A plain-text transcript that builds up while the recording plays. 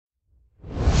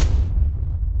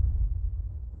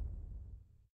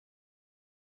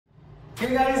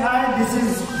Hey guys, hi, this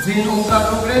is Zain Omkar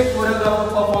Dogre, choreographer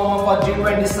performer for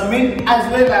G20 Summit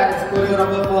as well as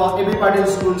choreographer for AB Patil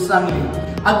School Sangli.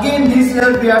 Again this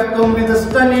year we have come with a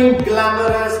stunning,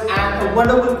 glamorous and a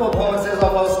wonderful performances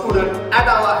of our students at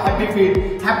our Happy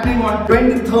Feet happening on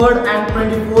 23rd and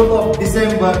 24th of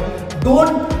December.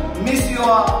 Don't miss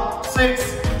your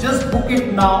sets, just book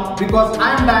it now because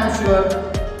I am damn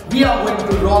sure we are going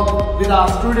to rock with our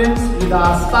students, with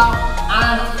our staff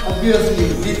and obviously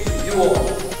with you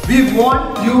all. We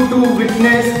want you to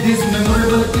witness this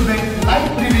memorable event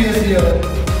like previous year.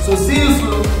 So see you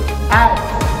soon at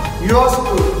your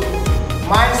school,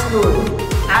 my school,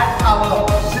 at our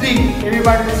Sri AB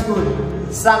Patil School,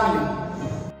 Sangli.